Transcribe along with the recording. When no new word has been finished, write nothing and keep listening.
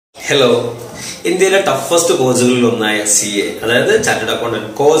Hello. India's toughest course is CA. That is Chartered Accountant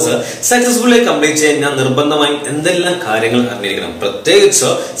course. Successfully complete ചെയ്യുന്ന നിർബന്ധമായി എന്തെല്ലാം കാര്യങ്ങൾ അറിഞ്ഞിരിക്കണം. പ്രത്യേകിച്ച്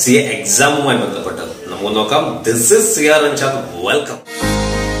CA എക്സാമുമായി ബന്ധപ്പെട്ട് നമുക്ക് നോക്കാം. This is Rinshad. Welcome.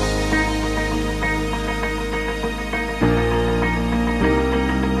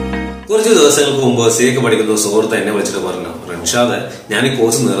 കുറച്ച് ദിവസങ്ങൾക്ക് മുമ്പ് സിഎക്ക് പഠിക്കുന്ന സുഹൃത്ത് എന്നെ വിളിച്ചിട്ട് പറഞ്ഞു, റിൻഷാദ്, ഞാൻ ഈ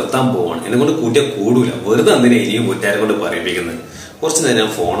കോഴ്സ് നിർത്താൻ പോവാണ്, എന്നെ കൊണ്ട് കൂട്ടിയാൽ കൂടൂല, വെറുതെ എന്തിനാ ഇനിയും കൂട്ടുകാരെ കൊണ്ട് പറയിപ്പിക്കുന്നത്. കുറച്ച് നേരം ഞാൻ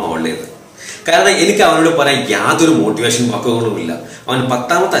ഫോൺ ഓൺ ചെയ്ത്. കാരണം എനിക്ക് അവനോട് പറയാൻ യാതൊരു മോട്ടിവേഷൻ വാക്കുകളും ഇല്ല. അവൻ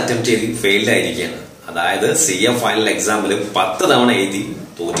 10ാമത്തെ അറ്റംപ്റ്റ് ചെയ്ത് ഫെയിൽഡ് ആയിരിക്കുകയാണ്. അതായത് CA ഫൈനൽ എക്സാമിൽ 10 തവണ എഴുതി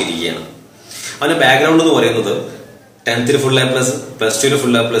തോറ്റിരിക്കുകയാണ്. അവന്റെ ബാക്ക്ഗ്രൗണ്ട് എന്ന് പറയുന്നത് 10th full A+, +2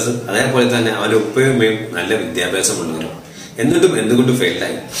 full A+, അതേപോലെ തന്നെ അവന്റെ ഉപ്പയും നല്ല വിദ്യാഭ്യാസമുള്ളവരും. എന്നിട്ടും എന്തുകൊണ്ട്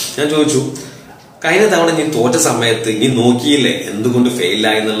ഫെയിൽഡായി? ഞാൻ ചോദിച്ചു, കഴിഞ്ഞ തവണ നീ തോറ്റ സമയത്ത് നീ നോക്കിയില്ലേ എന്തുകൊണ്ട്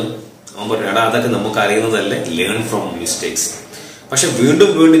ഫെയിൽഡായി എന്നുള്ളത്? അവൻ പറഞ്ഞു, എടാ അതൊക്കെ നമുക്ക് അറിയുന്നതല്ലേ, ലേൺ ഫ്രം മിസ്റ്റേക്സ്. പക്ഷെ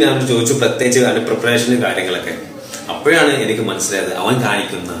വീണ്ടും ഞാൻ ചോദിച്ചു, പ്രത്യേകിച്ച് അതിന്റെ പ്രിപ്പറേഷന് കാര്യങ്ങളൊക്കെ. അപ്പോഴാണ് എനിക്ക് മനസ്സിലായത് അവൻ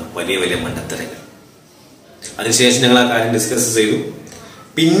കാണിക്കുന്ന വലിയ വലിയ മണ്ടത്തരങ്ങൾ. അതിനുശേഷം ഞങ്ങൾ ആ കാര്യം ഡിസ്കസ് ചെയ്തു.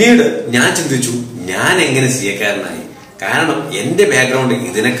 പിന്നീട് ഞാൻ ചിന്തിച്ചു, ഞാൻ എങ്ങനെ CA-കാരനായി? കാരണം എന്റെ ബാക്ക്ഗ്രൗണ്ട്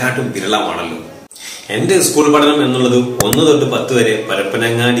ഇതിനെക്കാട്ടും വിരളമാണല്ലോ. എന്റെ സ്കൂൾ പഠനം എന്നുള്ളത് 1 തൊട്ട് 10 വരെ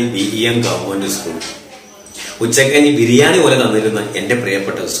Parappanangadi BEM government school. ഉച്ചക്കഞ്ഞി biryani പോലെ തന്നിരുന്ന എന്റെ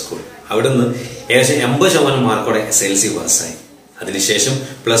പ്രിയപ്പെട്ട സ്കൂൾ. അവിടുന്ന് ഏകദേശം 80% മാർക്കോടെ SLC പാസ്സായി. അതിനുശേഷം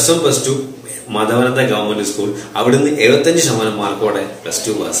 +1 +2 മതവനത ഗവൺമെന്റ് സ്കൂൾ. അവിടുന്ന് 75% മാർക്കോടെ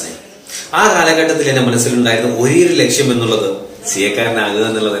 +2 പാസ്സായി. ആ കാലഘട്ടത്തിൽ എന്റെ മനസ്സിലുണ്ടായിരുന്ന ഒരേ ലക്ഷ്യം എന്നുള്ളത് CA-കാരനാകുക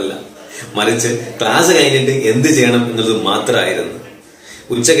എന്നുള്ളതല്ല, മറിച്ച് ക്ലാസ് കഴിഞ്ഞിട്ട് എന്ത് ചെയ്യണം എന്നുള്ളത് മാത്രമായിരുന്നു.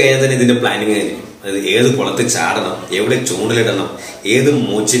 ഉച്ച കഴിഞ്ഞാൽ തന്നെ ഇതിന്റെ പ്ലാനിങ് ആയിരിക്കും. അതായത് ഏത് കുളത്ത് ചാടണം, എവിടെ ചൂണ്ടലിടണം, ഏത്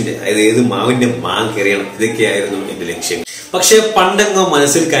മൂച്ചിന്റെ അതായത് ഏത് മാവിന്റെ മാങ്ങെറിയണം, ഇതൊക്കെയായിരുന്നു എന്റെ ലക്ഷ്യം. പക്ഷെ പണ്ടെങ്ങോ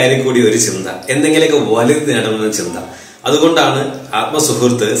മനസ്സിൽ കയറിക്കൂടി ഒരു ചിന്ത, എന്തെങ്കിലുമൊക്കെ വലുത് നേടണമെന്ന ചിന്ത. അതുകൊണ്ടാണ്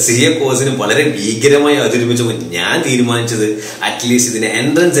ആത്മസുഹൃത്ത് CA കോഴ്സിന് വളരെ ഭീകരമായി അവതരിപ്പിച്ചപ്പോൾ ഞാൻ തീരുമാനിച്ചത് അറ്റ്ലീസ്റ്റ് ഇതിന്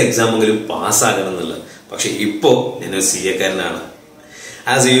എൻട്രൻസ് എക്സാമെങ്കിലും പാസ്സാകണം എന്നുള്ളത്. പക്ഷെ ഇപ്പോ ഞാനൊരു CA-കാരനാണ്.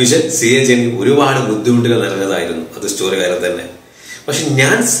 ആസ് യൂഷ്വൽ CA ജേണി ഒരുപാട് ബുദ്ധിമുട്ടുകൾ നിറഞ്ഞതായിരുന്നു, അത് സ്റ്റോറി വേറെ തന്നെ. പക്ഷെ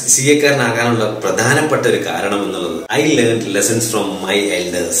ഞാൻ CA-കാരനാകാനുള്ള പ്രധാനപ്പെട്ട ഒരു കാരണം എന്നുള്ളത് I learn lessons from my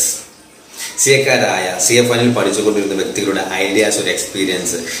elders. CA-കാരായ CA final പഠിച്ചുകൊണ്ടിരുന്ന വ്യക്തികളുടെ ഐഡിയാസ്, ഒരു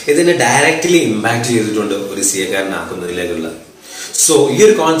എക്സ്പീരിയൻസ് ഇതിനെ ഡയറക്റ്റ്ലി ഇമ്പാക്ട് ചെയ്തിട്ടുണ്ട് ഒരു CA-കാരനാക്കുന്നതിലേക്കുള്ള. സോ ഈ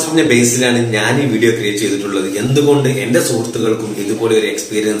ഒരു കോൺസെപ്റ്റിന്റെ ബേസിലാണ് ഞാൻ ഈ വീഡിയോ ക്രിയേറ്റ് ചെയ്തിട്ടുള്ളത്. എന്തുകൊണ്ട് എന്റെ സുഹൃത്തുക്കൾക്കും ഇതുപോലെ ഒരു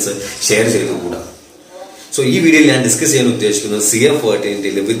എക്സ്പീരിയൻസ് ഷെയർ ചെയ്തുകൂടാ? സോ ഈ വീഡിയോയിൽ ഞാൻ ഡിസ്കസ് ചെയ്യാൻ ഉദ്ദേശിക്കുന്നത് CA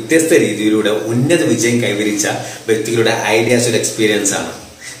ഫെർട്ടിനിറ്റിയിൽ വ്യത്യസ്ത രീതിയിലൂടെ ഉന്നത വിജയം കൈവരിച്ച വ്യക്തികളുടെ ഐഡിയാസ്, ഒരു എക്സ്പീരിയൻസ് ആണ്.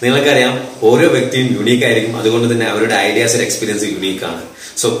 നിങ്ങൾക്കറിയാം, ഓരോ വ്യക്തിയും യുണീക്ക് ആയിരിക്കും. അതുകൊണ്ട് തന്നെ അവരുടെ ഐഡിയാസ്, ഒരു എക്സ്പീരിയൻസ് യുണീക്ക് ആണ്.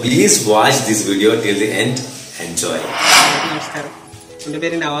 So please watch this video till the end. Enjoy. നമസ്കാരം, എന്റെ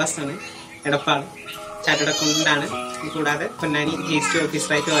പേര് നവാസ് ആണ്. എടപ്പാൾ ചാർട്ടേഡ് അക്കൗണ്ടന്റ് ആണ്. കൂടാതെ പൊന്നാനി GST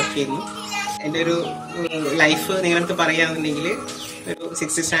ഓഫീസറായിട്ട് വർക്ക് ചെയ്യുന്നു. എന്റെ ഒരു ലൈഫ് നിങ്ങളടുത്ത് പറയുകയാണെന്നുണ്ടെങ്കിൽ, ഒരു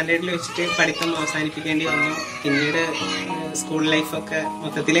 6th സ്റ്റാൻഡേർഡിൽ വെച്ചിട്ട് പഠിത്തം അവസാനിപ്പിക്കേണ്ടി വന്നു. പിന്നീട് സ്കൂൾ ലൈഫൊക്കെ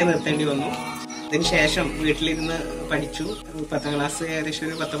മൊത്തത്തിലേ നിർത്തേണ്ടി വന്നു. അതിനുശേഷം വീട്ടിലിരുന്ന് പഠിച്ചു. 10ാം ക്ലാസ് ഏകദേശം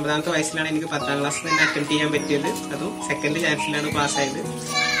ഒരു 19ാമത്തെ വയസ്സിലാണ് എനിക്ക് 10ാം ക്ലാസ് തന്നെ അറ്റംപ്റ്റ് ചെയ്യാൻ പറ്റിയത്. അതും സെക്കൻഡ് ചാൻസിലാണ് പാസ്സായത്.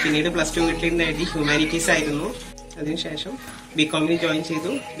 പിന്നീട് +2 വീട്ടിലിരുന്ന് എഴുതി. ഹ്യൂമാനിറ്റീസ് ആയിരുന്നു. അതിനുശേഷം BCom-ന് ജോയിൻ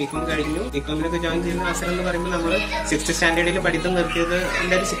ചെയ്തു. BCom കഴിഞ്ഞു. BCom-നൊക്കെ ജോയിൻ ചെയ്യുന്ന അവസരം എന്ന് പറയുമ്പോൾ നമ്മൾ 6th സ്റ്റാൻഡേർഡിൽ പഠിത്തം നിർത്തിയത്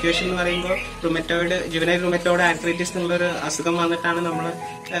എൻ്റെ ഒരു സിറ്റുവേഷൻ എന്ന് പറയുമ്പോൾ ജുവനൈൽ റുമറ്റോയിഡ് ആർത്രൈറ്റിസ് എന്നുള്ളൊരു അസുഖം വന്നിട്ടാണ് നമ്മൾ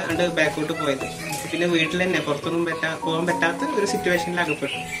ബാക്കോട്ട് പോയത്. പിന്നെ വീട്ടിൽ തന്നെ പുറത്തൊന്നും പോകാൻ പറ്റാത്ത ഒരു സിറ്റുവേഷനിൽ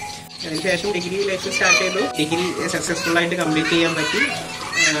അകപ്പെട്ടു. അതിനുശേഷം ഡിഗ്രി ലൈഫ് സ്റ്റാർട്ട് ചെയ്തു. ഡിഗ്രി സക്സസ്ഫുൾ ആയിട്ട് കംപ്ലീറ്റ് ചെയ്യാൻ പറ്റി.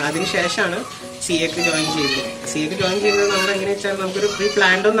 അതിനുശേഷമാണ് CA-ക്ക് ജോയിൻ ചെയ്തത്. CA-ക്ക് ജോയിൻ ചെയ്യുന്നത് നമ്മൾ എങ്ങനെയാ വെച്ചാൽ നമുക്കൊരു പ്രീ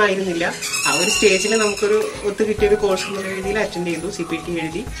പ്ലാൻഡ് ഒന്നും ആയിരുന്നില്ല. ആ ഒരു സ്റ്റേജിൽ നമുക്കൊരു ഒത്തു കിട്ടിയൊരു കോഴ്സ് എന്നുള്ള രീതിയിൽ അറ്റൻഡ് ചെയ്തു. CPT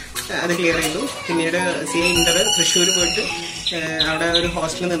എഴുതി, അത് ക്ലിയർ ചെയ്തു. പിന്നീട് CA ഇന്റർ തൃശ്ശൂർ പോയിട്ട് അവിടെ ഒരു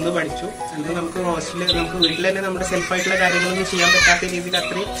ഹോസ്റ്റലിൽ നിന്ന് പഠിച്ചു. എന്നിട്ട് നമുക്ക് വീട്ടിൽ തന്നെ നമ്മുടെ സെൽഫായിട്ടുള്ള കാര്യങ്ങളൊന്നും ചെയ്യാൻ പറ്റാത്ത രീതിയിൽ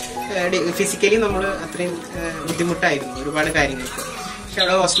അത്രയും ഫിസിക്കലി നമ്മൾ അത്രയും ബുദ്ധിമുട്ടായിരുന്നു ഒരുപാട് കാര്യങ്ങൾക്ക്. പക്ഷെ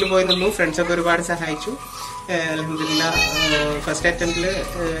അവിടെ ഹോസ്റ്റലിൽ പോയി നിന്നു. ഫ്രണ്ട്സൊക്കെ ഒരുപാട് സഹായിച്ചു. അൽഹംദുലില്ലാ ഫസ്റ്റ് അറ്റംപ്റ്റിൽ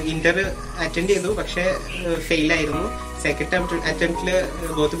ഇന്റർ അറ്റൻഡ് ചെയ്തു, പക്ഷെ ഫെയിലായിരുന്നു. സെക്കൻഡ് അറ്റംപ്റ്റിൽ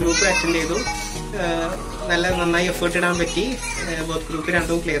ബോത്ത് ഗ്രൂപ്പ് അറ്റൻഡ് ചെയ്തു. നന്നായി എഫേർട്ട് ഇടാൻ പറ്റി. ബോത്ത് ഗ്രൂപ്പ്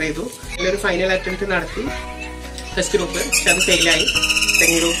രണ്ടും ക്ലിയർ ചെയ്തു. അതിലൊരു ഫൈനൽ അറ്റംപ്റ്റ് നടത്തി. ഫസ്റ്റ് ഗ്രൂപ്പ് അത് ഫെയിലായി.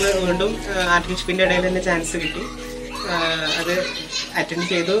 സെക്കൻഡ് ഗ്രൂപ്പ് വീണ്ടും ആർട്ടിഫിഷ്യപ്പിന്റെ ഇടയിൽ തന്നെ ചാൻസ് കിട്ടി. അത് അറ്റൻഡ്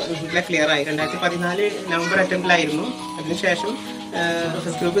ചെയ്തു, ക്ലിയർ ആയി. 2014 നവംബർ അറ്റംപ്റ്റിലായിരുന്നു. അതിനുശേഷം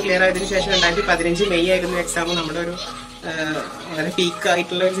ഫസ്റ്റ് ഗ്രൂപ്പ് ക്ലിയർ ആയതിനു ശേഷം 2015 മെയ് ആയിരുന്നു എക്സാം. നമ്മുടെ ഒരു വളരെ പീക്ക്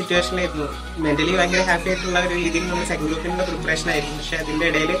ആയിട്ടുള്ള ഒരു സിറ്റുവേഷനിലായിരുന്നു. മെന്റലി ഭയങ്കര ഹാപ്പി ആയിട്ടുള്ള ഒരു രീതിയിൽ നമ്മൾ സെക്കൻഡ് ഗ്രൂപ്പിനുള്ള പ്രിപ്പറേഷൻ ആയിരുന്നു. പക്ഷെ അതിന്റെ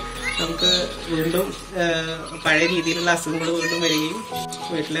ഇടയിൽ നമുക്ക് വീണ്ടും പഴയ രീതിയിലുള്ള അസുഖങ്ങൾ വീണ്ടും വരികയും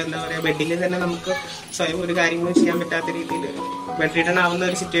വീട്ടിൽ എന്താ പറയുക ബെഡിൽ തന്നെ നമുക്ക് സ്വയം ഒരു കാര്യങ്ങളും ചെയ്യാൻ പറ്റാത്ത രീതിയിൽ ബെഡ് റിട്ടേൺ ആവുന്ന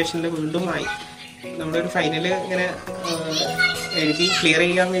ഒരു സിറ്റുവേഷനിൽ വീണ്ടും ആയി. നമ്മളൊരു ഫൈനല് ഇങ്ങനെ എഴുതി ക്ലിയർ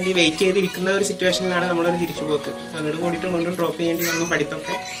ചെയ്യാൻ വേണ്ടി വെയിറ്റ് ചെയ്തിരിക്കുന്ന ഒരു സിറ്റുവേഷനിലാണ് നമ്മളൊരു തിരിച്ചുപോക്ക്. അങ്ങോട്ട് കൂടിയിട്ട് വീണ്ടും ഡ്രോപ്പ് ചെയ്യേണ്ടി വന്നു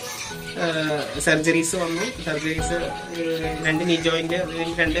പഠിത്തമൊക്കെ. സർജറീസ് വന്നു. സർജറീസ് 2 നീ ജോയിന്റ്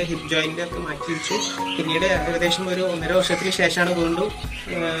 2 ഹിപ്പ് ജോയിന്റ് ഒക്കെ മാറ്റി വെച്ചു. പിന്നീട് ഏകദേശം ഒരു 1.5 വർഷത്തിന് ശേഷമാണ് വീണ്ടും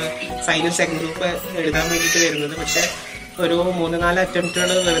ഫൈനൽ സെക്കൻഡ് ഗ്രൂപ്പ് എഴുതാൻ വേണ്ടിയിട്ട് വരുന്നത്. പക്ഷെ ഒരു 3-4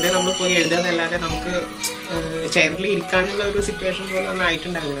 അറ്റംപ്റ്റുകൾ വെറുതെ നമ്മൾ പോയി എഴുതാന്നല്ലാതെ നമുക്ക് ചെയറിൽ ഇരിക്കാനുള്ള ഒരു സിറ്റുവേഷൻ പോലും ഒന്നും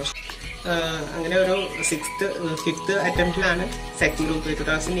ആയിട്ടുണ്ടായിരുന്നു. അങ്ങനെ ഒരു 5th അറ്റംപ്റ്റിലാണ് സെക്കൻഡ് ഗ്രൂപ്പ്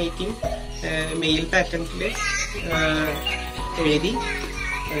 2018 മെയിലത്തെ അറ്റംപ്റ്റിൽ എഴുതി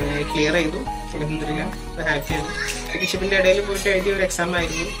ക്ലിയർ ചെയ്തു. ഹാപ്പിയാണ്. ബിഷപ്പിന്റെ ഇടയിൽ പോയിട്ട് എഴുതിയ ഒരു എക്സാം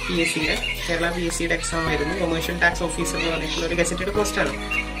ആയിരുന്നു PSCയുടെ, കേരള PSCയുടെ എക്സാം ആയിരുന്നു. കൊമേഴ്ഷ്യൽ ടാക്സ് ഓഫീസർ എന്ന് പറഞ്ഞിട്ടുള്ള ഒരു ഗസറ്റഡ് പോസ്റ്റാണ്.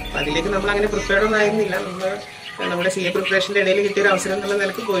 അപ്പൊ അതിലേക്ക് നമ്മൾ അങ്ങനെ പ്രിപ്പയർഡ് ഒന്നും ആയിരുന്നില്ല. നമ്മുടെ CA പ്രിപ്പറേഷന്റെ ഇടയിൽ കിട്ടിയൊരു അവസരം എന്നുള്ള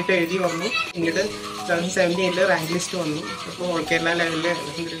നിലക്ക് പോയിട്ട് എഴുതി വന്നു. പിന്നീട് 2017 റാങ്ക് ലിസ്റ്റ് വന്നു. അപ്പോൾ ഓൾ കേരള ലെവലിൽ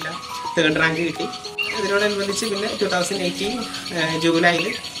 3rd റാങ്ക് കിട്ടി. അതിനോടനുബന്ധിച്ച് പിന്നെ 2018 ജൂലൈയിൽ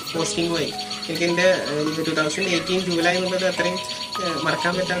പോസ്റ്റിംഗ് പോയി. എനിക്ക് എൻ്റെ 2018 ജൂലൈ എന്നുള്ളത് അത്രയും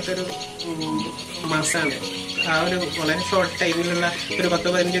മറക്കാൻ പറ്റാത്തൊരു മാസമാണ്. ആ ഒരു വളരെ ഷോർട്ട് ടൈമിലുള്ള ഒരു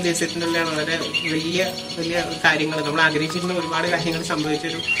 10-15 ദിവസത്തിനുള്ളിലാണ് വളരെ വലിയ വലിയ കാര്യങ്ങൾ നമ്മൾ ആഗ്രഹിച്ചിരുന്ന ഒരുപാട് കാര്യങ്ങൾ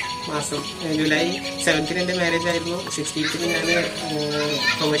സംഭവിച്ചൊരു മാസം. ജൂലൈ 7th എൻ്റെ മാരേജ് ആയിരുന്നു. 16th ഞാൻ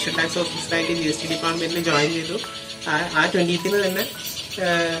കൊമേഴ്ഷ്യൽ ടാക്സ് ഓഫീസറായിട്ട് GST ഡിപ്പാർട്ട്മെന്റിൽ ജോയിൻ ചെയ്തു. ആ 20th തന്നെ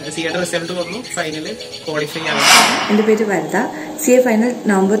CAയുടെ റിസൾട്ട് വന്നു. ഫൈനല് ക്വാളിഫൈ ആവും. എൻ്റെ പേര് Varada. CA final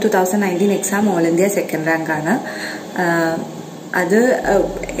November 2019 exam all India 2nd rank ആണ്. അത്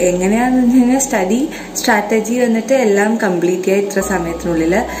എങ്ങനെയാണെന്ന് വെച്ച് കഴിഞ്ഞാൽ സ്റ്റഡി സ്ട്രാറ്റജി വന്നിട്ട് എല്ലാം കംപ്ലീറ്റ് ചെയ്യുക. ഇത്ര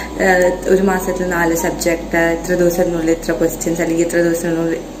സമയത്തിനുള്ളിൽ ഒരു മാസത്തിൽ 4 സബ്ജക്ട്, ഇത്ര ദിവസത്തിനുള്ളിൽ ഇത്ര ക്വസ്റ്റ്യൻസ്, അല്ലെങ്കിൽ ഇത്ര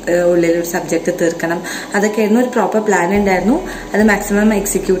ദിവസത്തിനുള്ളിൽ ഒരു സബ്ജക്ട് തീർക്കണം. അതൊക്കെയായിരുന്നു ഒരു പ്രോപ്പർ പ്ലാൻ ഉണ്ടായിരുന്നു. അത് മാക്സിമം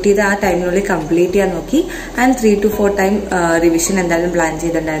എക്സിക്യൂട്ട് ചെയ്ത് ആ ടൈമിനുള്ളിൽ കംപ്ലീറ്റ് ചെയ്യാൻ നോക്കി. ആൻഡ് 3 to 4 ടൈം റിവിഷൻ എന്തായാലും പ്ലാൻ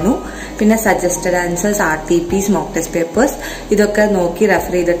ചെയ്തിട്ടുണ്ടായിരുന്നു. പിന്നെ suggested answers, RTPs, mock test papers ഇതൊക്കെ നോക്കി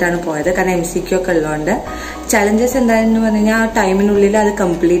റെഫർ ചെയ്തിട്ടാണ് പോയത്. കാരണം MCQ ഒക്കെ ഉള്ളതുകൊണ്ട്. ചലഞ്ചസ് എന്താണെന്ന് പറഞ്ഞു കഴിഞ്ഞാൽ ആ ടൈമിനുള്ളിൽ അത്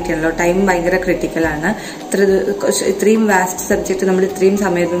കംപ്ലീറ്റ് ചെയ്യണല്ലോ. ടൈം ഭയങ്കര ക്രിട്ടിക്കലാണ്. ഇത്രയും വാസ്റ്റ് സബ്ജക്ട് നമ്മൾ ഇത്രയും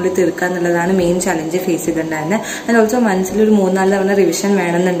സമയത്തിനുള്ളിൽ തീർക്കുക എന്നുള്ളതാണ് മെയിൻ ചലഞ്ച് ഫേസ് ചെയ്തിട്ടുണ്ടായിരുന്നത്. ആൻഡ് ഓൾസോ മനസ്സിലൊരു 3-4 തവണ റിവിഷൻ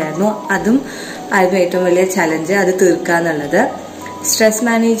വേണമെന്നുണ്ടായിരുന്നു. അതും ആയിരുന്നു ഏറ്റവും വലിയ ചലഞ്ച്, അത് തീർക്കുക എന്നുള്ളത്. സ്ട്രെസ്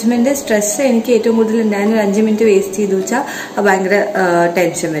മാനേജ്മെന്റ്, സ്ട്രെസ് എനിക്ക് ഏറ്റവും കൂടുതൽ ഉണ്ടായിരുന്നു. 5 മിനിറ്റ് വേസ്റ്റ് ചെയ്തു വെച്ചാൽ ഭയങ്കര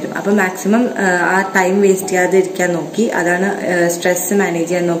ടെൻഷൻ വരും. അപ്പൊ മാക്സിമം ആ ടൈം വേസ്റ്റ് ചെയ്യാതെ ഇരിക്കാൻ നോക്കി. അതാണ് സ്ട്രെസ് മാനേജ്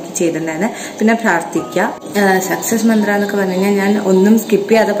ചെയ്യാൻ നോക്കി ചെയ്തിട്ടുണ്ടായിരുന്നത്. പിന്നെ പ്രാർത്ഥിക്കുക. സക്സസ് മന്ത്ര എന്നൊക്കെ പറഞ്ഞു കഴിഞ്ഞാൽ ഞാൻ ഒന്നും സ്കിപ്പ്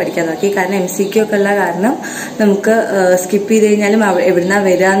ചെയ്യാതെ പഠിക്കാൻ നോക്കി. കാരണം MCQ ഒക്കെ ഉള്ള കാരണം നമുക്ക് സ്കിപ്പ് ചെയ്ത് കഴിഞ്ഞാലും എവിടുന്നാ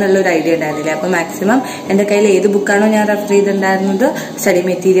വരിക എന്നുള്ള ഒരു ഐഡിയ ഉണ്ടായിരുന്നില്ല. അപ്പൊ മാക്സിമം എന്റെ കയ്യിൽ ഏത് ബുക്കാണോ ഞാൻ റെഫർ ചെയ്തിട്ടുണ്ടായിരുന്നത്, സ്റ്റഡി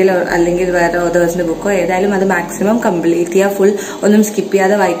മെറ്റീരിയലോ അല്ലെങ്കിൽ വേറെ ഓതേഴ്സിന്റെ ബുക്കോ ഏതായാലും അത് മാക്സിമം കംപ്ലീറ്റ് ചെയ്യുക. ഫുൾ ഒന്നും സ്കിപ്പ്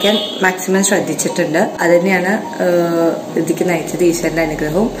ചെയ്യാതെ വായിക്കാൻ മാക്സിമം ശ്രദ്ധിച്ചിട്ടുണ്ട്. അത് തന്നെയാണ് ഇതിക്ക് നയിച്ചത്, ഈശ്വരന്റെ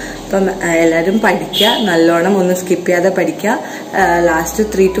അനുഗ്രഹവും. അപ്പം എല്ലാവരും പഠിക്കുക, നല്ലോണം ഒന്നും സ്കിപ്പ് ചെയ്യാതെ പഠിക്കുക. ലാസ്റ്റ്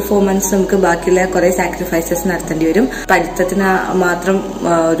 3 to 4 months നമുക്ക് ബാക്കിയുള്ള കുറെ സാക്രിഫൈസസ് നടത്തേണ്ടി വരും. പഠിത്തത്തിന് മാത്രം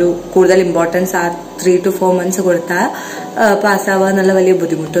ഒരു കൂടുതൽ ഇമ്പോർട്ടൻസ് ആ 3 to 4 months കൊടുത്താൽ പാസ്സാവുക എന്നുള്ള വലിയ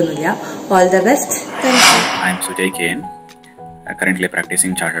ബുദ്ധിമുട്ടൊന്നുമില്ല. All the best. I am SUJAY KN, currently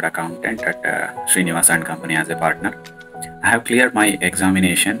practicing chartered accountant at Srinivasa & Company as a partner. I have cleared my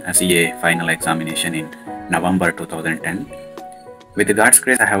examination, CA final examination in November 2010. With God's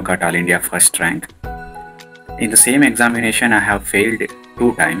grace, I have got All India first rank. In the same examination, I have failed 2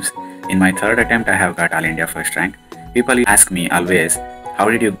 times. In my 3rd attempt, I have got All India first rank. People ask me always, how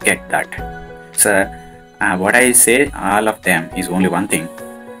did you get that? Sir, what I say, all of them is only one thing.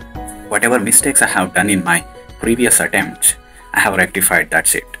 Whatever mistakes I have done in my previous attempts, I have rectified,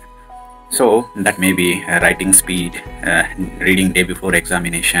 that's it. So that may be writing speed, reading day before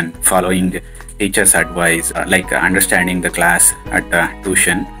examination, following teacher's advice, like understanding the class at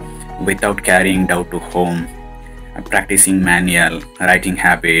tuition without carrying doubt to home, practicing manual, writing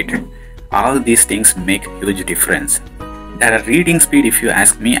habit. All these things make huge difference. There are reading speed, if you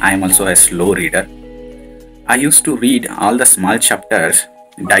ask me, I am also a slow reader. I used to read all the small chapters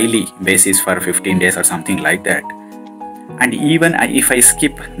daily basis for 15 days or something like that. And even if I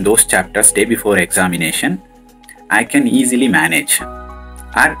skip those chapters day before examination, I can easily manage.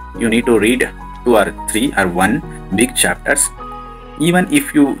 Or you need to read 2 or 3 or 1 big chapters. Even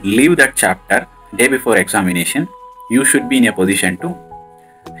if you leave that chapter day before examination, you should be in a position to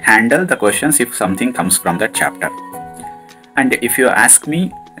handle the questions if something comes from that chapter. And if you ask me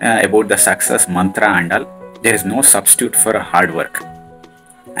about the success mantra and all, There is no substitute for hard work,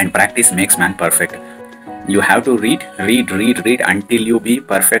 and practice makes man perfect. You have to read until you be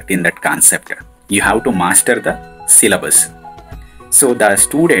perfect in that concept. You have to master the syllabus. So the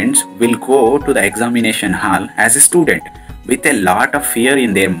students will go to the examination hall as a student with a lot of fear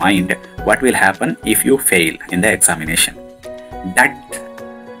in their mind. What will happen if you fail in the examination? That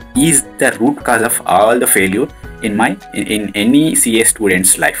is the root cause of all the failure in any CA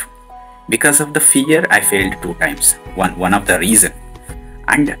student's life. Because of the fear, I failed 2 times. One of the reason.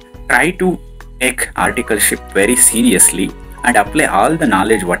 And try to take articleship very seriously and apply all the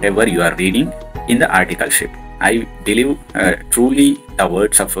knowledge whatever you are reading in the articleship. I believe truly the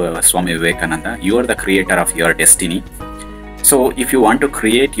words of Swami Vivekananda, you are the creator of your destiny. So if you want to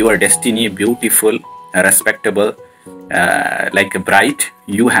create your destiny beautiful, respectable, like bright,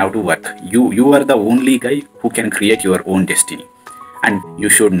 you have to work. You are the only guy who can create your own destiny, and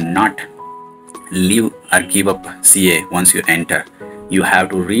you should not leave or give up CA once you enter. You have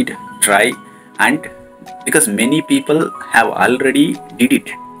to read, try, and because many people have already did it.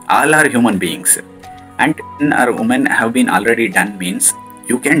 All are human beings, and men or women have been already done means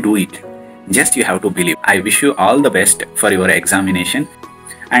you can do it. Just you have to believe. I wish you all the best for your examination,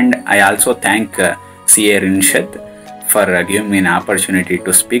 and I also thank CA Rinshad for giving me an opportunity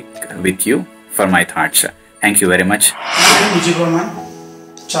to speak with you for my thoughts. Thank you very much. RAHMAN,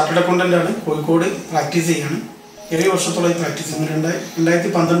 Chartered Accountant, Code, practice. 7 വർഷത്തോളം practice ചെയ്യുന്നുണ്ട്.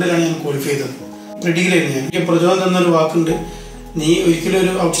 2012 qualify ചെയ്തത്. Degree കഴിഞ്ഞു. എനിക്ക് പ്രചോദനം തന്നൊരു വാക്കുണ്ട്, നീ ഒരിക്കലും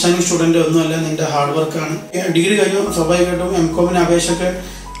ഒരു ഔട്ട്സ്റ്റാൻഡിംഗ് സ്റ്റുഡൻറ് ഒന്നുമല്ല, നിന്റെ ഹാർഡ് വർക്കാണ്. ഡിഗ്രി കഴിഞ്ഞു, സ്വാഭാവികമായിട്ടും MCOM അപേക്ഷയൊക്കെ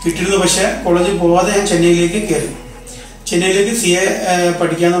കിട്ടിയിരുന്നു. പക്ഷേ കോളേജിൽ പോവാതെ ഞാൻ ചെന്നൈയിലേക്ക് കയറി. ചെന്നൈയിലേക്ക് CA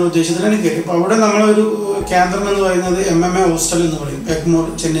പഠിക്കാനുള്ള ഉദ്ദേശത്തിലാണ് കയറി. അപ്പോൾ അവിടെ നമ്മളൊരു കേന്ദ്രം എന്ന് പറയുന്നത് MMA ഹോസ്റ്റൽ എന്ന് പറയും, എഗ്മോർ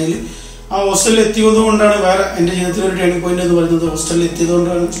ചെന്നൈയിൽ. ആ ഹോസ്റ്റലിൽ എത്തിയതുകൊണ്ടാണ് വേറെ എൻ്റെ ജീവിതത്തിൽ ഒരു ടേണിംഗ് പോയിന്റ് എന്ന് പറയുന്നത് ഹോസ്റ്റലിൽ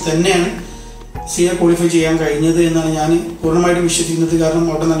എത്തിയതുകൊണ്ടാണ് തന്നെയാണ് CA ക്വാളിഫൈ ചെയ്യാൻ കഴിഞ്ഞത് എന്നാണ് ഞാൻ പൂർണ്ണമായിട്ടും വിശ്വസിക്കുന്നത്. കാരണം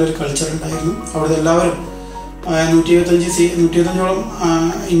അവിടെ നല്ലൊരു കൾച്ചർ ഉണ്ടായിരുന്നു. അവിടുത്തെ എല്ലാവരും 125ഓളം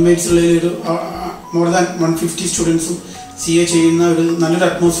ഇൻമേറ്റ്സ് ഉള്ളതിലൊരു മോർ ദാൻ 150 സ്റ്റുഡൻസും CA ചെയ്യുന്ന ഒരു നല്ലൊരു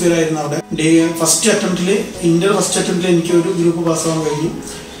അറ്റ്മോസ്ഫിയർ ആയിരുന്നു അവിടെ. ഫസ്റ്റ് അറ്റംപ്റ്റിൽ എനിക്ക് ഒരു ഗ്രൂപ്പ് പാസ്സാവാൻ കഴിഞ്ഞു.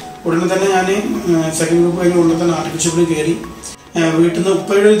 ഉടനെ തന്നെ ഞാൻ സെക്കൻഡ് ഗ്രൂപ്പ് കഴിഞ്ഞ് ഉടനെ തന്നെ ആർട്ടിക്കൽഷിപ്പിൽ കയറി. വീട്ടിൽ നിന്ന്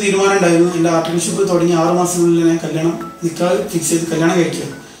ഉപ്പയുടെ ഒരു തീരുമാനം ഉണ്ടായിരുന്നു, എൻ്റെ ആർട്ടിക്കൽഷിപ്പ് തുടങ്ങി 6 മാസത്തിനുള്ളിൽ ഞാൻ നിക്കാഹ് ഫിക്സ് ചെയ്ത് കല്യാണം കഴിക്കുക.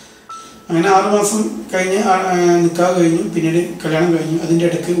 അങ്ങനെ 6 മാസം കഴിഞ്ഞ് നിക്കാഹ് കഴിഞ്ഞു, പിന്നീട് കല്യാണം കഴിഞ്ഞു. അതിൻ്റെ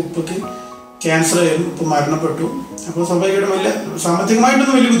ഇടയ്ക്ക് ഉപ്പയ്ക്ക് ക്യാൻസർ ആയിരുന്നു, ഉപ്പ് മരണപ്പെട്ടു. അപ്പോൾ സ്വാഭാവികമായിട്ടും വലിയ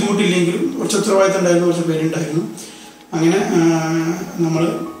സാമ്പത്തികമായിട്ടൊന്നും വലിയ ബുദ്ധിമുട്ടില്ലെങ്കിലും കുറച്ച് ഉത്തരവാദിത്തം ഉണ്ടായിരുന്നു, കുറച്ച് പേരുണ്ടായിരുന്നു. അങ്ങനെ നമ്മൾ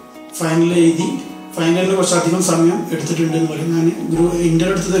ഫൈനൽ എഴുതി. ഫൈനലിന് കുറച്ചധികം സമയം എടുത്തിട്ടുണ്ടെന്ന് പറയും. ഞാൻ ഇന്റർ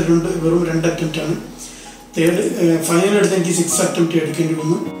എടുത്തത് വെറും 2 അറ്റംപ്റ്റാണ്. ഫൈനൽ എടുത്ത് എനിക്ക് 6 അറ്റംപ്റ്റ് എടുക്കേണ്ടി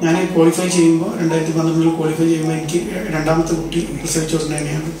വന്നു. ഞാൻ ക്വാളിഫൈ ചെയ്യുമ്പോൾ 2012 ക്വാളിഫൈ ചെയ്യുമ്പോൾ എനിക്ക് രണ്ടാമത്തെ കുട്ടി പ്രസവിച്ചുകൊണ്ട്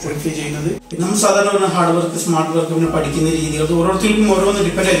തന്നെയാണ് ക്വാളിഫൈ ചെയ്യുന്നത്. നമ്മൾ സാധാരണ ഹാർഡ് വർക്ക്, സ്മാർട്ട് വർക്ക്, പിന്നെ പഠിക്കുന്ന രീതികൾ ഓരോരുത്തർക്കും ഓരോന്ന്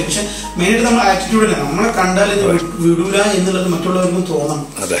ഡിപ്പെൻഡ് ആയിരിക്കും. പക്ഷെ മെയിനായിട്ട് നമ്മൾ ആറ്റിറ്റ്യൂഡിലാണ്. നമ്മളെ കണ്ടാൽ ഇത് വിടൂല എന്നുള്ളത് മറ്റുള്ളവർക്കും തോന്നണം.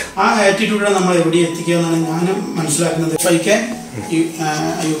 ആ ആറ്റിറ്റ്യൂഡിലാണ് നമ്മൾ എവിടെ എത്തിക്കുക എന്നാണ് ഞാൻ മനസ്സിലാക്കുന്നത്.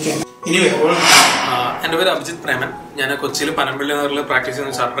 എൻ്റെ പേര് അഭിജിത്ത് പ്രേമൻ. ഞാൻ കൊച്ചിയിൽ പനമ്പള്ളി നഗറിൽ പ്രാക്ടീസ്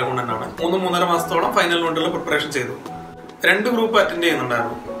ചെയ്യുന്ന ചാർട്ടേഡ് അക്കൗണ്ടന്റ് ആണ്. 3-3.5 മാസത്തോളം ഫൈനൽ കൊണ്ടുള്ള പ്രിപ്പറേഷൻ ചെയ്തു. 2 ഗ്രൂപ്പ് അറ്റൻഡ്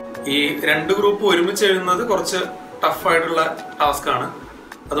ചെയ്യുന്നുണ്ടായിരുന്നു. ഈ 2 ഗ്രൂപ്പ് ഒരുമിച്ച് എഴുതുന്നത് കുറച്ച് ടഫായിട്ടുള്ള ടാസ്ക് ആണ്.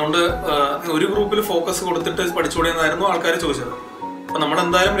 അതുകൊണ്ട് ഒരു ഗ്രൂപ്പിൽ ഫോക്കസ് കൊടുത്തിട്ട് പഠിച്ചുകൂടിയെന്നായിരുന്നു ആൾക്കാർ ചോദിച്ചത്. അപ്പൊ നമ്മൾ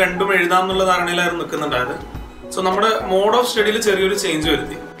എന്തായാലും 2ഉം എഴുതാമെന്നുള്ള ധാരണയിലായിരുന്നു നിൽക്കുന്നുണ്ടായത്. സോ നമ്മുടെ മോഡ് ഓഫ് സ്റ്റഡിയിൽ ചെറിയൊരു ചേഞ്ച്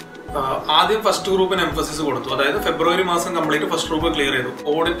വരുത്തി. ആദ്യം ഫസ്റ്റ് ഗ്രൂപ്പിന് എംഫസിസ് കൊടുത്തു. അതായത് ഫെബ്രുവരി മാസം കംപ്ലീറ്റ് ഫസ്റ്റ് ഗ്രൂപ്പ് ക്ലിയർ ചെയ്തു.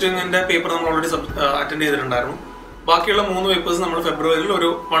 ഓഡിറ്റിംഗിന്റെ പേപ്പർ നമ്മൾ ഓൾറെഡി അറ്റൻഡ് ചെയ്തിട്ടുണ്ടായിരുന്നു. ബാക്കിയുള്ള 3 പേപ്പേഴ്സ് നമ്മൾ ഫെബ്രുവരിയിൽ ഒരു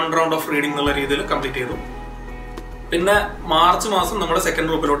 1 റൗണ്ട് ഓഫ് റീഡിംഗ് എന്നുള്ള രീതിയിൽ കംപ്ലീറ്റ് ചെയ്തു. പിന്നെ മാർച്ച് മാസം നമ്മുടെ സെക്കൻഡ്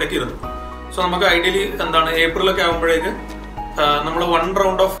ഗ്രൂപ്പിലോട്ടേക്ക് ഇരുന്നു. സോ നമുക്ക് ഐഡിയലി ഏപ്രിലൊക്കെ ആകുമ്പോഴേക്ക് നമ്മൾ 1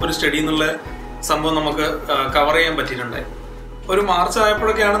 റൗണ്ട് ഓഫ് ഒരു സ്റ്റഡി എന്നുള്ള സംഭവം നമുക്ക് കവർ ചെയ്യാൻ പറ്റിയിട്ടുണ്ടായി. ഒരു മാർച്ച്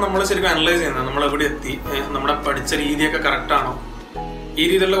ആയപ്പോഴൊക്കെയാണ് നമ്മൾ ശരിക്കും അനലൈസ് ചെയ്യുന്നത്, നമ്മൾ എവിടെ എത്തി, നമ്മുടെ പഠിച്ച രീതിയൊക്കെ കറക്റ്റ് ആണോ, ഈ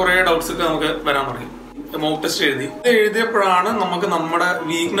രീതിയിലുള്ള കുറേ ഡൗട്ട്സ് ഒക്കെ നമുക്ക് വരാൻ തുടങ്ങി. മോക്ക് ടെസ്റ്റ് എഴുതിയപ്പോഴാണ് നമുക്ക് നമ്മുടെ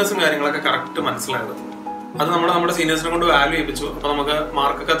വീക്ക്നെസ്സും കാര്യങ്ങളൊക്കെ കറക്റ്റ് മനസ്സിലായത്. അത് നമ്മുടെ സീനിയേഴ്സിനെ കൊണ്ട് വാല്യൂ ചെയ്യിപ്പിച്ചു. അപ്പൊ നമുക്ക്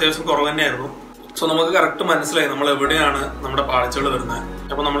മാർക്കൊക്കെ അത്യാവശ്യം കുറവ് തന്നെയായിരുന്നു. സോ നമുക്ക് കറക്റ്റ് മനസ്സിലായി നമ്മൾ എവിടെയാണ് നമ്മുടെ പാളിച്ചകൾ വരുന്നത്.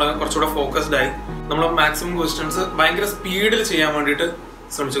 അപ്പൊ നമ്മൾ കുറച്ചുകൂടെ ഫോക്കസ്ഡ് ആയി. നമ്മൾ മാക്സിമം ക്വസ്റ്റ്യൻസ് ഭയങ്കര സ്പീഡിൽ ചെയ്യാൻ വേണ്ടിയിട്ട്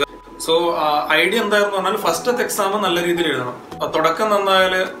ശ്രമിച്ചു. സോ ഐഡിയ എന്തായിരുന്നു പറഞ്ഞാൽ ഫസ്റ്റത്തെ എക്സാം നല്ല രീതിയിൽ എഴുതണം. തുടക്കം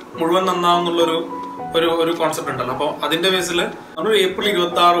നന്നായാല് മുഴുവൻ നന്നാവുന്നുള്ളൊരു ഒരു കോൺസെപ്റ്റ് ഉണ്ടല്ലോ. അപ്പോൾ അതിന്റെ ബേസിൽ നമ്മൾ ഏപ്രിൽ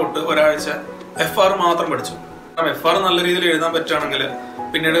 26 തൊട്ട് ഒരാഴ്ച FR മാത്രം പഠിച്ചു. FR നല്ല രീതിയിൽ എഴുതാൻ പറ്റുകയാണെങ്കിൽ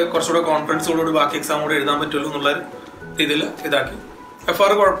പിന്നീട് കുറച്ചുകൂടെ കോൺഫിഡൻസോടുകൂടി ബാക്കി എക്സാം കൂടെ എഴുതാൻ പറ്റുള്ളൂ എന്നുള്ള രീതിയിൽ ഇതാക്കി.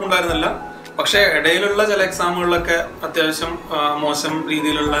 FR കുഴപ്പമുണ്ടായിരുന്നില്ല. പക്ഷെ ഇടയിലുള്ള ചില എക്സാമുകളിലൊക്കെ അത്യാവശ്യം മോശം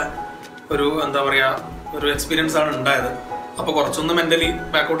രീതിയിലുള്ള ഒരു എക്സ്പീരിയൻസ് ആണ് ഉണ്ടായത്. അപ്പോൾ കുറച്ചൊന്ന് മെന്റലി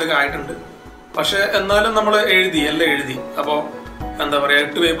ബാക്കൗട്ടൊക്കെ ആയിട്ടുണ്ട്. പക്ഷെ എന്നാലും നമ്മൾ എല്ലാം എഴുതി. അപ്പോൾ എന്താ പറയുക,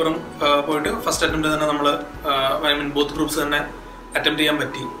 8 പേപ്പറും പോയിട്ട് ഫസ്റ്റ് അറ്റംപ്റ്റ് തന്നെ നമ്മൾ ബോത്ത് ഗ്രൂപ്പ്സ് തന്നെ അറ്റംപ്റ്റ് ചെയ്യാൻ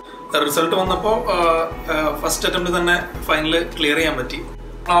പറ്റി. റിസൾട്ട് വന്നപ്പോൾ ഫസ്റ്റ് അറ്റംപ്റ്റ് തന്നെ ഫൈനൽ ക്ലിയർ ചെയ്യാൻ പറ്റി.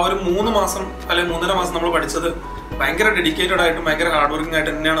 ആ ഒരു 3 മാസം അല്ലെങ്കിൽ 3.5 മാസം നമ്മൾ പഠിച്ചത് ഭയങ്കര ഡെഡിക്കേറ്റഡ് ആയിട്ടും ഭയങ്കര ഹാർഡ് വർക്കിംഗ്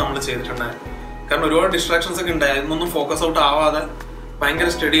ആയിട്ട് തന്നെയാണ് നമ്മൾ ചെയ്തിട്ടുണ്ടായത്. കാരണം ഒരുപാട് ഡിസ്ട്രാക്ഷൻസ് ഒക്കെ ഉണ്ടായി. അതിനൊന്നും ഫോക്കസ് ഔട്ട് ആവാതെ ഭയങ്കര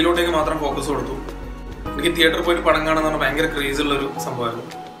സ്റ്റഡിയിലോട്ടേക്ക് മാത്രം ഫോക്കസ് കൊടുത്തു. എനിക്ക് തിയേറ്ററിൽ പോയിട്ട് പടം കാണാൻ പറഞ്ഞാൽ ഭയങ്കര ക്രേസുള്ളൊരു സംഭവമായിരുന്നു.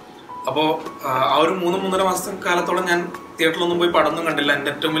 അപ്പോൾ ആ ഒരു 3-3.5 മാസം കാലത്തോളം ഞാൻ തിയേറ്ററിലൊന്നും പോയി പടമൊന്നും കണ്ടില്ല. എൻ്റെ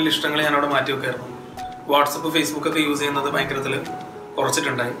ഏറ്റവും വലിയ ഇഷ്ടങ്ങൾ ഞാൻ അവിടെ മാറ്റി വെക്കായിരുന്നു. വാട്സപ്പ്, ഫേസ്ബുക്ക് ഒക്കെ യൂസ് ചെയ്യുന്നത് ഭയങ്കരത്തിൽ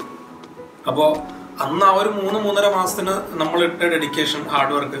കുറച്ചിട്ടുണ്ടായി. അപ്പോൾ അന്ന് ആ ഒരു 3-3.5 മാസത്തിന് നമ്മളിട്ട ഡെഡിക്കേഷൻ,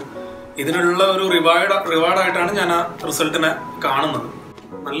 ഹാർഡ് വർക്ക്, ഇതിനുള്ള ഒരു റിവാർഡായിട്ടാണ് ഞാൻ ആ റിസൾട്ടിനെ കാണുന്നത്.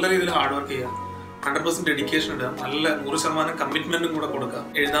 നല്ല രീതിയിൽ ഹാർഡ് വർക്ക് ചെയ്യുക, 100% ഡെഡിക്കേഷൻ ഇടുക, നല്ല 100% കമ്മിറ്റ്മെന്റും കൂടെ കൊടുക്കുക.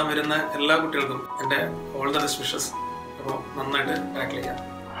 എഴുതാൻ വരുന്ന എല്ലാ കുട്ടികൾക്കും എൻ്റെ ഓൾ ദ ബെസ്റ്റ് വിഷസ്. അപ്പോൾ നന്നായിട്ട് ടാക്കിൾ ചെയ്യാം.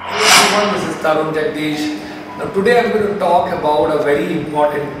 Hello everyone, this is TARUN JAGADEESH. Now today I'm going to talk about a very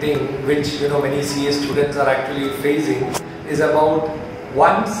important thing which many CA students are actually facing, is about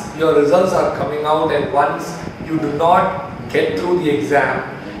once your results are coming out and once you do not get through the exam,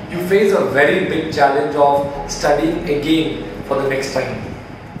 you face a very big challenge of studying again for the next time.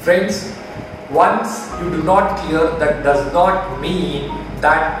 Friends, once you do not clear, that does not mean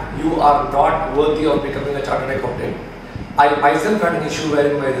that you are not worthy of becoming a chartered accountant. I myself had an issue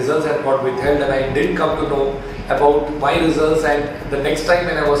wherein my results had got withheld and I did come to know about my results, and the next time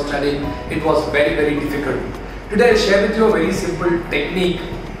when I was studying, it was very, very difficult. Today I share with you a very simple technique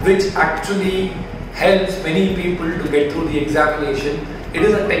which actually helps many people to get through the examination. It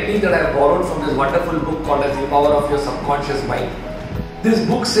is a technique that I have borrowed from this wonderful book called as The Power of Your Subconscious Mind. This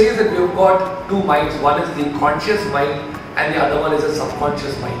book says that we have got 2 minds. One is the conscious mind and the other one is the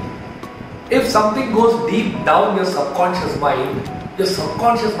subconscious mind. If something goes deep down your subconscious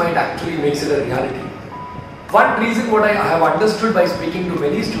mind actually makes it a reality. One reason what I have understood by speaking to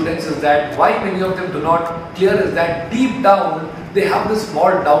many students is that why many of them do not clear is that deep down they have this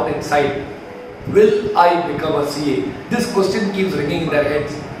small doubt inside. Will I become a CA? This question keeps ringing in their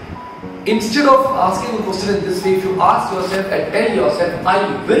heads. Instead of asking a question in this way, if you ask yourself and tell yourself, I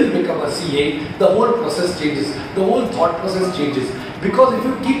will become a CA, the whole process changes, the whole thought process changes. Because if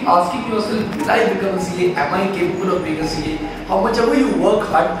you keep asking yourself, will I become a CA? Am I capable of being a CA? How much ever you work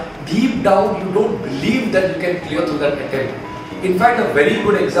hard, deep down you don't believe that you can clear through that attempt. In fact, a very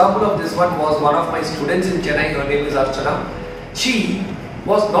good example of this one was one of my students in Chennai. Her name is Archana. She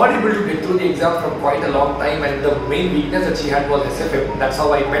was not able to get through the exam for quite a long time, and the main weakness that she had was SFM. That's how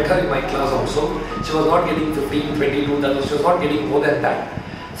I met her in my class also. She was not getting 15, 22, she was not getting more than that.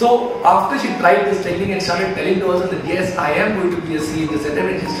 So after she tried this technique and started telling to herself that yes, I am going to be a CA in this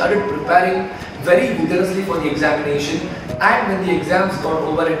attempt, and she started preparing very vigorously for the examination. And when the exams got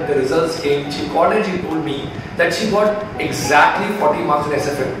over and the results came, she called and she told me that she got exactly 40 marks in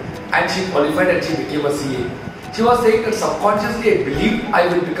SFM and she qualified and she became a CA. She was saying that subconsciously I believed I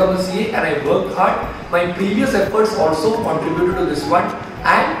will become a CA and I worked hard. My previous efforts also contributed to this one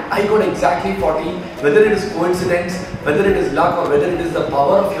and I got exactly 40. Whether it is coincidence, whether it is luck, or whether it is the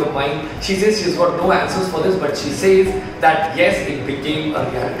power of your mind, she says she's got no answers for this, but she says that yes, it became a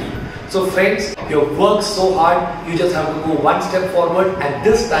reality. So friends, you have worked so hard, you just have to go one step forward, and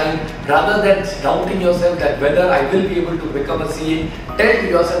this time, rather than doubting yourself that whether I will be able to become a CA, tell to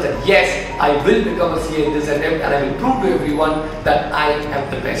yourself that yes, I will become a CA in this attempt and I will prove to everyone that I am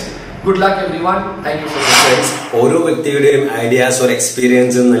the best. Good luck everyone. Thank you so much. ഓരോ വ്യക്തിയുടെയും ideas ഒരു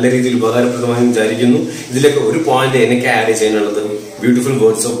experience നല്ല രീതിയിൽ ഉപകാരപ്രദമായി വിചാരിക്കുന്നു. ഇതിലേക്ക് ഒരു point എനിക്ക് add ചെയ്യാനുള്ളത് beautiful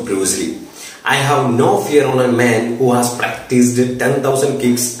words of Bruce Lee. I have no fear on a man who has practiced 10,000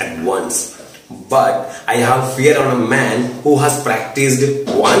 kicks at once, but I have fear on a man who has practiced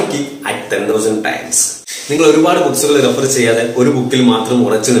 1 kick at 10,000 times. നിങ്ങൾ ഒരുപാട് ബുക്സുകൾ refer ചെയ്യാതെ ഒരു ബുക്കിൽ മാത്രം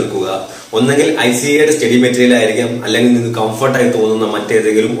ഉറച്ചു നിൽക്കുക. ഒന്നെങ്കിൽ ICAയുടെ study material ആയിരിക്കാം, അല്ലെങ്കിൽ നിങ്ങൾക്ക് കംഫർട്ടായി തോന്നുന്ന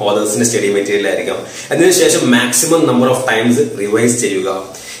മറ്റേതെങ്കിലും ഓതേഴ്സിന്റെ സ്റ്റഡി മെറ്റീരിയൽ ആയിരിക്കാം. അതിനുശേഷം maximum number of times revise ചെയ്യുക.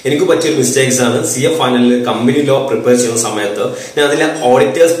 എനിക്ക് പറ്റിയൊരു മിസ്റ്റേക്സ് ആണ്. CA ഫൈനലിൽ കമ്പനി ലോ പ്രിപ്പയർ ചെയ്യുന്ന സമയത്ത് ഞാൻ അതിലെ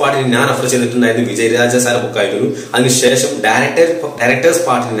ഓഡിറ്റേഴ്സ് പാർട്ടിന് ഞാൻ റെഫർ ചെയ്തിട്ടുണ്ടായിരുന്നു വിജയരാജ സാർ ബുക്കായിരുന്നു. അതിനുശേഷം ഡയറക്ടേഴ്സ്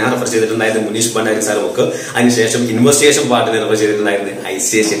പാർട്ടിന് ഞാൻ റെഫർ ചെയ്തിട്ടുണ്ടായിരുന്നു മുനീഷ് ഭണ്ഡാരി സാർ ബുക്ക്. അതിനുശേഷം ഇൻവെസ്റ്റിഗേഷൻ പാർട്ടിന് റെഫർ ചെയ്തിട്ടുണ്ടായിരുന്നു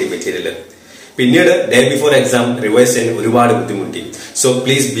ICA സ്റ്റഡി മെറ്റീരിയൽ. പിന്നീട് ഡേ ബിഫോർ എക്സാം റിവൈസ് ചെയ്യാൻ ഒരുപാട് ബുദ്ധിമുട്ടി. സോ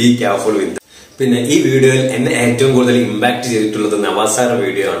പ്ലീസ് ബി കെയർഫുൾ വിത്ത്. പിന്നെ ഈ വീഡിയോയിൽ എന്നെ ഏറ്റവും കൂടുതൽ ഇമ്പാക്ട് ചെയ്തിട്ടുള്ളത് നവാസ് സാറിന്റെ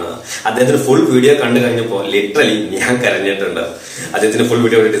വീഡിയോ ആണ്. അദ്ദേഹത്തിന് ഫുൾ വീഡിയോ കണ്ടു കഴിഞ്ഞപ്പോൾ ലിറ്ററലി ഞാൻ കരഞ്ഞിട്ടുണ്ട്. അദ്ദേഹത്തിന് ഫുൾ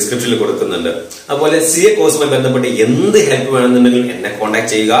വീഡിയോ ഡിസ്ക്രിപ്ഷനിൽ കൊടുക്കുന്നുണ്ട്. അതുപോലെ CA കോഴ്സുമായി ബന്ധപ്പെട്ട് എന്ത് ഹെൽപ്പ് വേണമെന്നുണ്ടെങ്കിൽ എന്നെ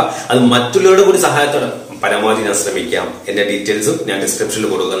കോൺടാക്ട് ചെയ്യുക. അത് മറ്റുള്ളവരുടെ കൂടി സഹായത്തോടെ പരമാവധി ഞാൻ ശ്രമിക്കാം. എന്റെ ഡീറ്റെയിൽസും ഞാൻ ഡിസ്ക്രിപ്ഷനിൽ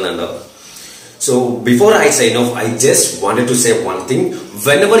കൊടുക്കുന്നുണ്ട്. So before I sign off, I just wanted to say one thing.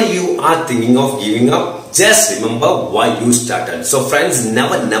 Whenever you are thinking of giving up, just remember why you started. So friends,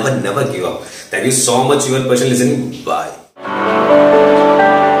 never give up. Thank you so much for your patient listening. Bye.